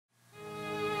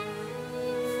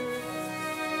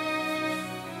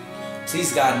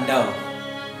Please God, no.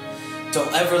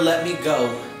 Don't ever let me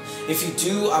go. If you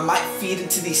do, I might feed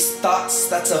into these thoughts.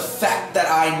 That's a fact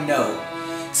that I know,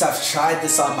 'cause I've tried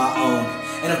this on my own.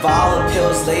 And a vial of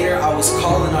pills later, I was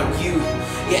calling on you.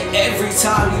 Yet every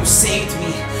time you saved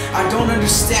me, I don't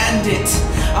understand it.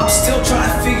 I'm still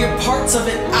trying to figure parts of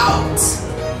it out.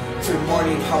 Every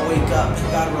morning I wake up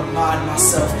and gotta remind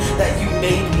myself that you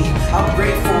made me. I'm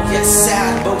grateful yet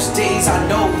sad most days. I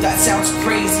know that sounds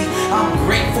crazy. I'm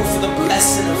grateful for the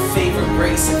blessing of favor,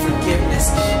 grace, and forgiveness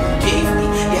you gave me.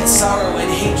 Yet sorrow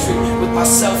and hatred with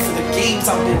myself for the games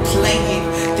I've been playing,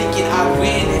 thinking I'd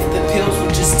win if the pills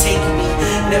would just take me.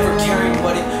 Never caring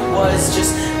what it was,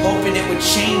 just hoping it would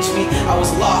change me. I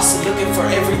was lost and looking for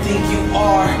everything you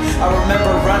are. I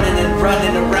remember running and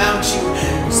running around you,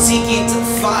 seeking to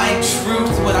find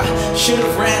truth when I should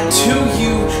have ran to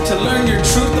you to learn your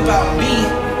truth about me.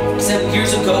 7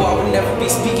 years ago, I would never be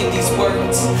speaking these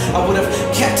words. I would have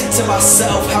kept it to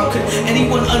myself. How could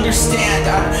anyone understand?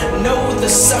 I know the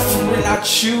suffering I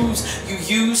choose. You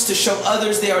use to show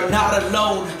others they are not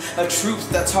alone. A truth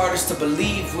that's hardest to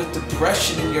believe with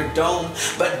depression in your dome.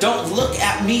 But don't look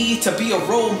at me to be a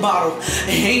role model.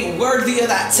 I ain't worthy of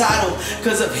that title.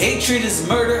 'Cause if hatred is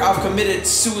murder, I've committed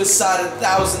suicide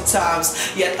 1,000 times.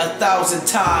 Yet 1,000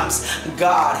 times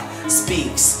God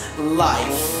speaks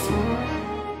life.